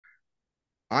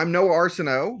I'm Noah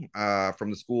Arsenault from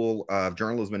the School of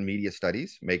Journalism and Media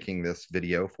Studies, making this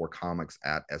video for comics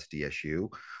at SDSU.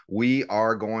 We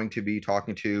are going to be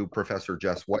talking to Professor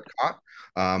Jess Whatcott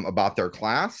about their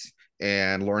class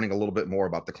and learning a little bit more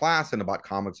about the class and about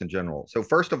comics in general. So,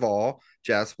 first of all,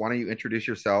 Jess, why don't you introduce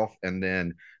yourself and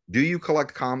then do you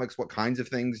collect comics? What kinds of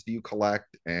things do you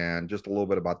collect? And just a little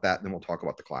bit about that. And then we'll talk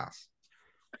about the class.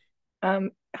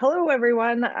 Hello,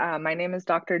 everyone. My name is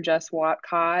Dr. Jess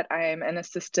Whatcott. I am an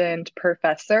assistant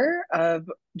professor of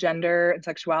gender and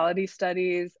sexuality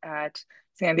studies at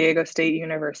San Diego State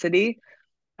University.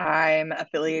 I'm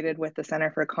affiliated with the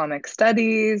Center for Comic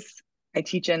Studies. I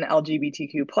teach in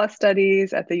LGBTQ plus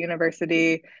studies at the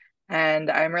university, and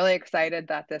I'm really excited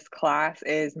that this class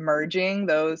is merging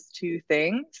those two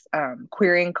things.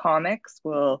 Queering comics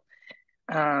will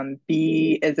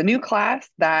be is a new class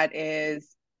that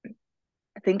is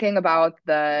thinking about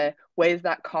the ways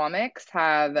that comics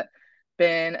have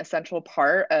been a central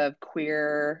part of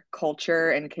queer culture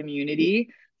and community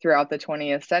throughout the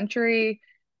 20th century,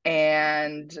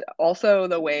 and also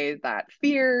the ways that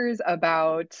fears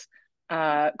about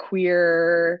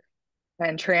queer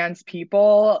and trans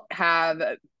people have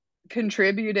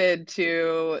contributed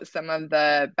to some of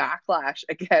the backlash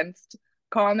against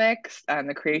comics and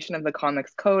the creation of the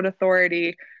Comics Code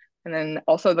Authority. And then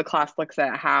also the class looks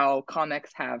at how comics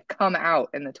have come out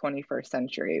in the 21st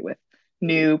century with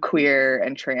new queer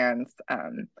and trans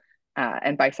and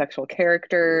bisexual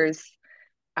characters.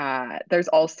 There's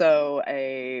also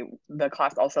the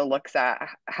class also looks at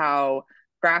how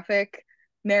graphic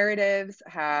narratives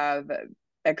have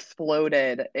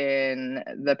exploded in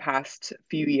the past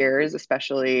few years,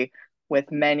 especially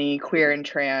with many queer and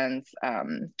trans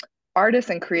artists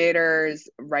and creators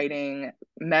writing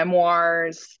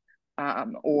memoirs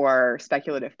or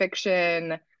speculative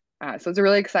fiction. So it's a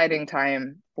really exciting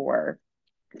time to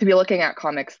be looking at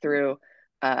comics through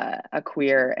a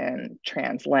queer and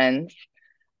trans lens.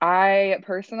 I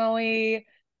personally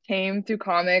came to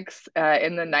comics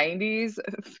in the 90s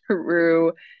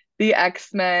through the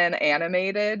X-Men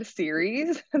animated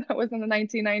series that was in the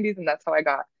 1990s, and that's how I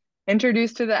got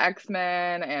introduced to the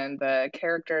X-Men and the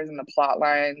characters and the plot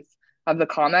lines of the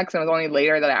comics. And it was only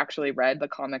later that I actually read the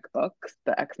comic books,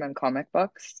 the X-Men comic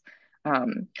books.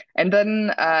 And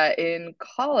then in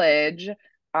college,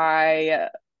 I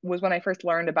was when I first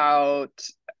learned about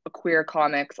queer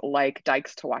comics like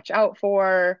Dykes to Watch Out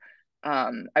For.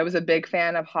 I was a big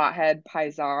fan of Hothead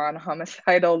Paisan,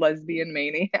 Homicidal Lesbian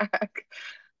Maniac,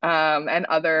 and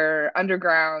other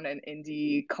underground and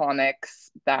indie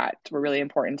comics that were really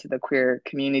important to the queer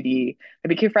community. I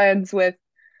became friends with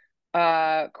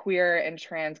queer and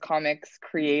trans comics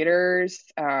creators.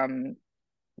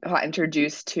 Got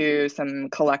introduced to some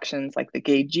collections like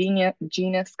the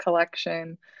Genius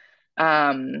collection,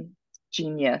 um,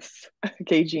 Genius,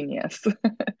 Gay Genius.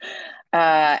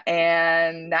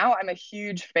 And now I'm a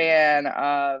huge fan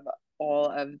of all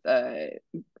of the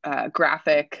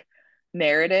graphic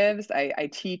narratives. I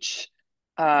teach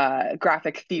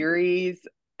graphic theories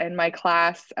in my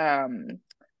class,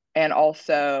 and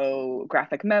also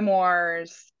graphic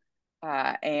memoirs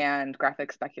and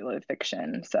graphic speculative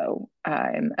fiction. So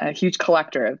I'm a huge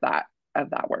collector of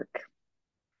that work.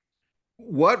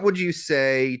 What would you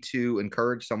say to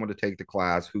encourage someone to take the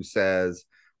class who says,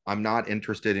 I'm not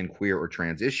interested in queer or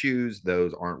trans issues,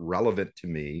 those aren't relevant to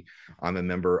me, I'm a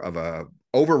member of a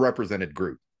overrepresented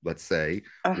group, let's say.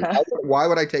 Uh-huh. Why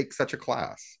would I take such a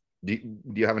class? Do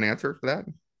you have an answer for that?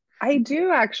 I do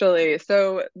actually.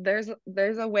 So there's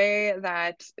a way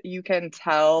that you can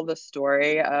tell the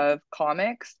story of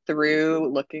comics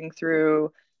through looking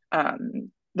through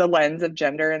the lens of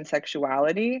gender and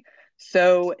sexuality.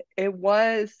 So it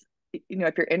was,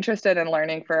 if you're interested in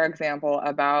learning, for example,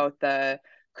 about the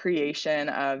creation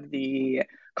of the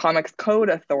Comics Code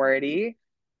Authority,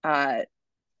 uh,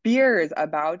 fears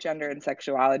about gender and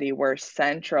sexuality were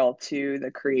central to the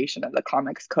creation of the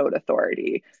Comics Code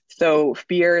Authority. So,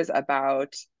 fears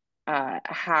about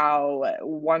how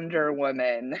Wonder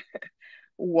Woman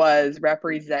was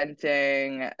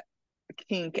representing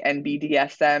kink and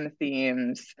BDSM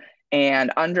themes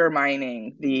and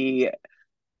undermining the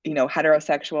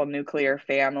heterosexual nuclear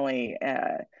family.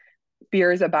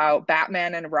 Fears about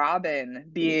Batman and Robin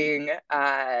being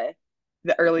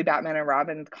the early Batman and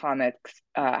Robin comics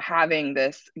having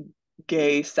this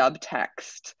gay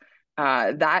subtext.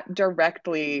 That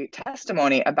directly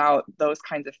testimony about those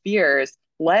kinds of fears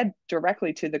led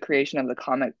directly to the creation of the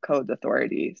Comic Code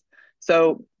authorities.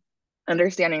 So,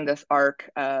 understanding this arc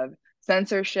of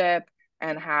censorship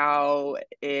and how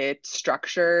it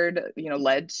structured,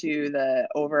 led to the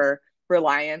over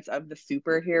reliance of the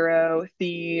superhero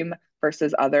theme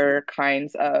versus other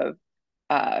kinds of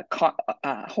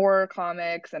horror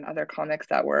comics and other comics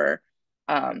that were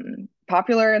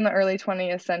popular in the early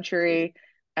 20th century,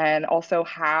 and also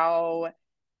how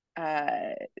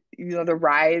uh, the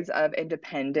rise of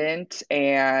independent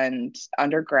and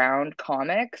underground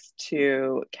comics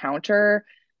to counter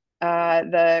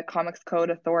the Comics Code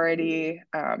Authority.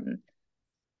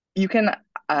 You can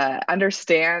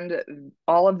understand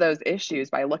all of those issues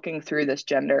by looking through this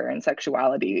gender and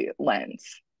sexuality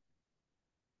lens.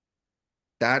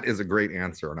 That is a great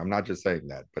answer. And I'm not just saying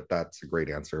that, but that's a great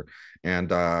answer.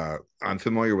 And I'm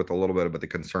familiar with a little bit about the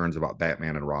concerns about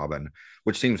Batman and Robin,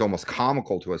 which seems almost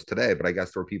comical to us today. But I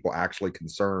guess there are people actually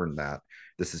concerned that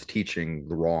this is teaching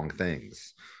the wrong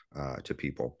things to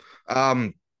people.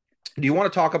 Do you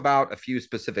want to talk about a few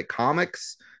specific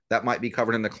comics that might be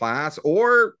covered in the class,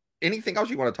 or anything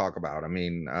else you want to talk about? I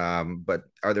mean, but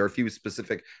are there a few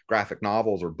specific graphic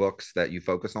novels or books that you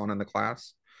focus on in the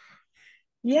class?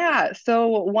 Yeah, so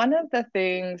one of the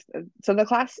things, so the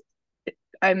class,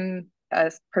 I'm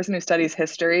a person who studies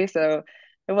history, so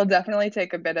it will definitely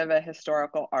take a bit of a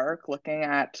historical arc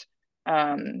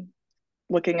um,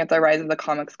 looking at the rise of the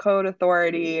Comics Code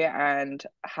Authority and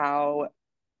how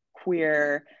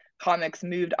queer comics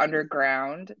moved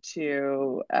underground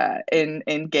to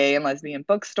in gay and lesbian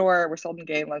bookstore. Were sold in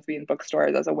gay and lesbian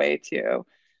bookstores as a way to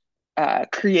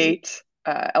create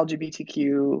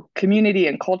LGBTQ community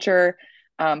and culture.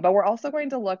 But we're also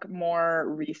going to look more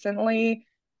recently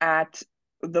at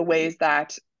the ways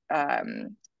that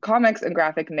comics and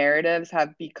graphic narratives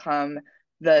have become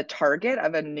the target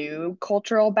of a new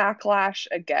cultural backlash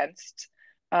against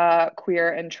queer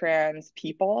and trans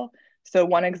people. So,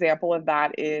 one example of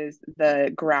that is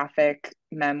the graphic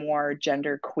memoir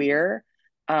Gender Queer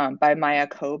by Maya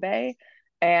Kobe.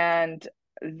 And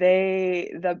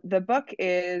the book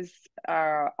is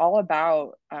all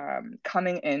about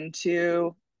coming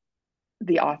into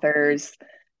the author's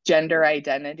gender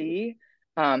identity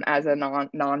as a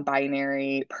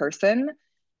non-binary person.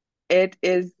 It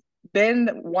is been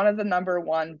one of the number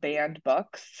one banned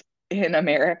books in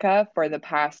America for the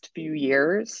past few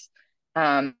years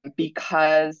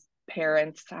because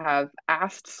parents have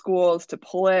asked schools to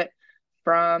pull it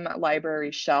from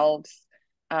library shelves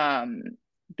um,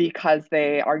 because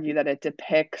they argue that it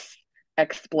depicts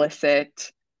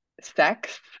explicit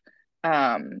sex.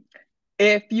 Um,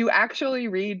 if you actually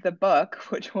read the book,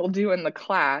 which we'll do in the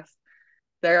class,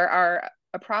 there are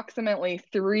approximately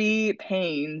three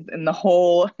panes in the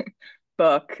whole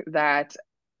book that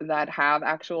have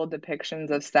actual depictions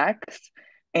of sex,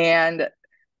 and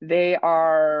they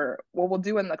are what we'll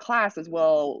do in the class is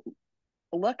we'll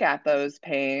look at those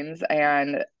panes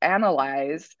and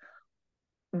analyze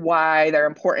why they're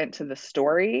important to the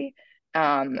story,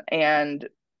 and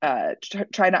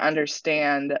try to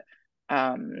understand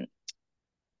um,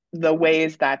 the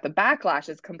ways that the backlash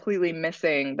is completely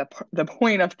missing the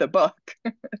point of the book,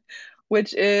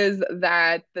 which is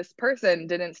that this person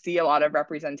didn't see a lot of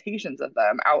representations of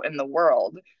them out in the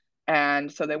world.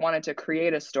 And so they wanted to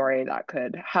create a story that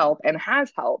could help and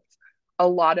has helped a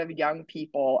lot of young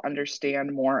people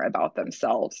understand more about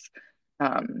themselves.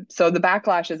 So the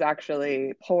backlash is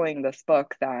actually pulling this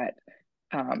book that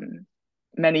um,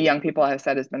 many young people have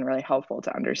said has been really helpful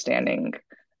to understanding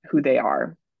who they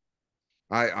are.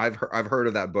 I've heard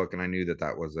of that book, and I knew that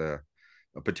that was a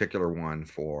particular one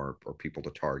for people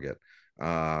to target.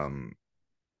 Um,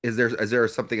 is there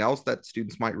something else that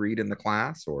students might read in the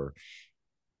class, or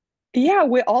Yeah,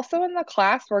 we also in the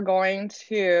class we're going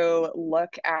to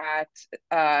look at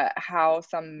how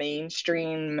some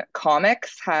mainstream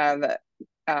comics have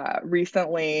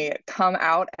recently come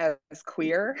out as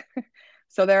queer.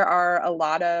 So there are a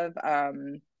lot of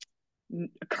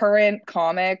current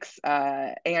comics,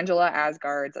 Angela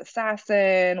Asgard's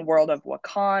Assassin, World of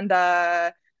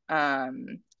Wakanda,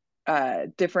 um,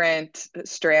 different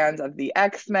strands of the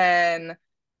X-Men,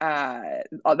 uh,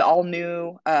 the all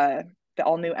new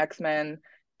X-Men.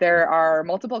 There are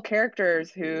multiple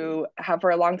characters who have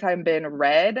for a long time been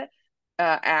read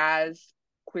as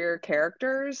queer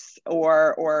characters,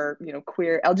 or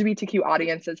queer LGBTQ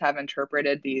audiences have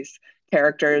interpreted these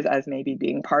characters as maybe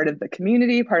being part of the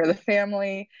community, part of the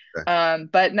family.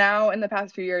 But now in the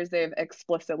past few years, they've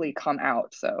explicitly come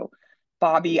out. So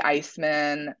Bobby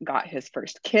Iceman got his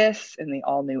first kiss in the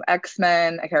all new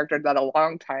X-Men, a character that a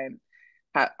long time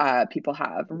people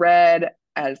have read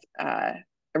as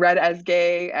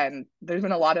gay, and there's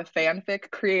been a lot of fanfic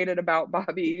created about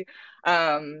Bobby.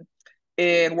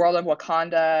 In World of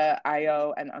Wakanda,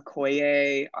 Ayo and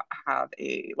Okoye have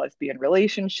a lesbian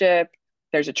relationship.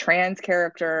 There's a trans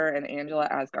character in Angela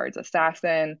Asgard's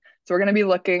Assassin. So we're going to be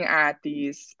looking at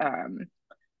these,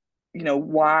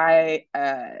 why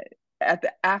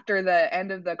after the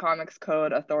end of the Comics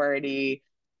Code Authority,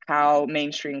 how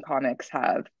mainstream comics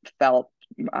have felt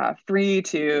free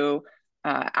to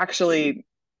actually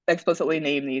explicitly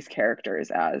name these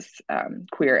characters as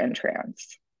queer and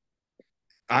trans.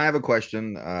 I have a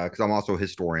question because I'm also a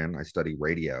historian. I study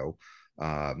radio.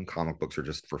 Comic books are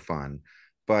just for fun,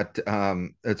 but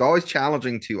it's always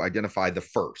challenging to identify the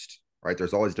first, right?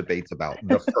 There's always debates about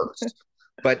the first.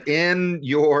 But in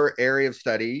your area of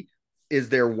study, is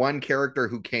there one character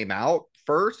who came out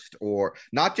first, or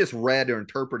not just read or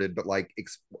interpreted, but like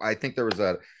I think there was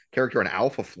a character in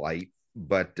Alpha Flight,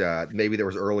 but maybe there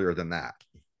was earlier than that.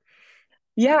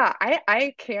 Yeah,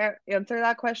 I can't answer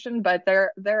that question, but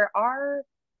there are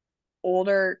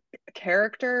older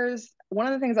characters. One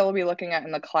of the things I will be looking at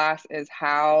in the class is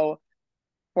how,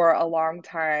 for a long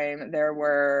time, there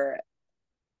were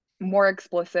more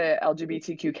explicit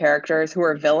LGBTQ characters who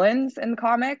were villains in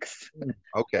comics.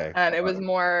 Okay. And it was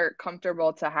more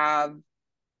comfortable to have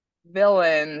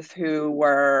villains who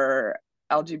were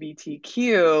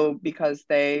LGBTQ because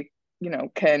they,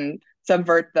 can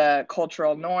subvert the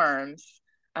cultural norms.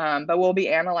 But we'll be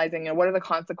analyzing, what are the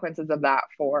consequences of that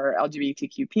for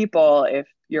LGBTQ people if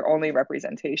your only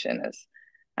representation is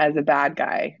as a bad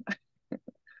guy.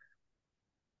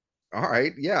 All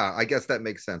right. Yeah, I guess that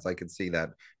makes sense. I could see that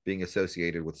being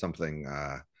associated with something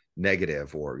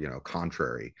negative or,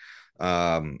 contrary.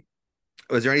 Um,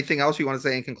 was there anything else you want to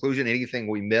say in conclusion? Anything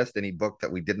we missed? Any book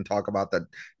that we didn't talk about that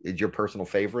is your personal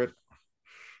favorite?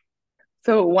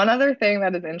 So, one other thing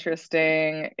that is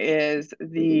interesting is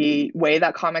the way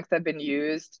that comics have been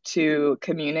used to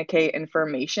communicate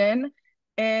information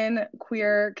in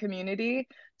queer community.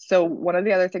 So, one of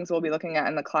the other things we'll be looking at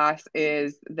in the class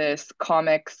is this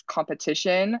comics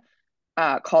competition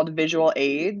called Visual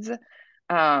AIDS.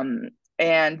 Um,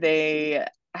 and they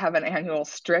have an annual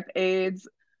strip AIDS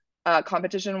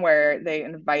competition where they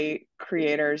invite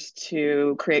creators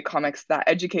to create comics that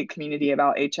educate community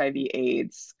about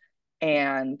HIV/AIDS.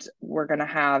 And we're going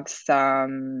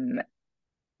to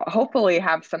hopefully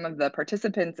have some of the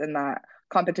participants in that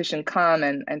competition come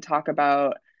and talk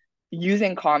about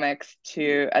using comics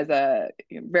to as a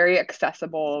very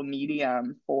accessible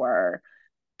medium for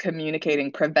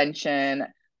communicating prevention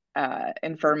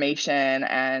information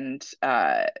and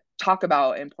talk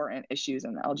about important issues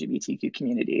in the LGBTQ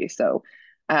community. So,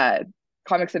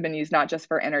 comics have been used not just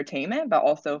for entertainment, but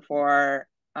also for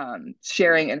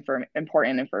sharing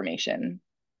important information.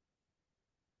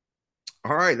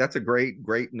 All right, that's a great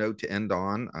note to end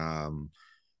on.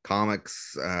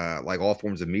 Comics, like all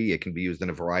forms of media, can be used in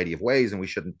a variety of ways, and we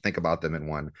shouldn't think about them in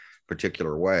one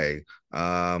particular way.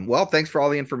 Well, thanks for all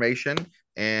the information.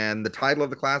 And the title of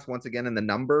the class, once again, and the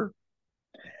number.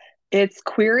 It's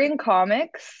Queering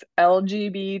Comics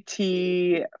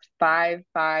LGBT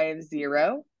 550.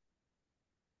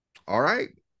 All right.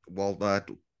 Well,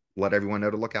 let everyone know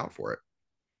to look out for it.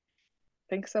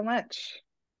 Thanks so much.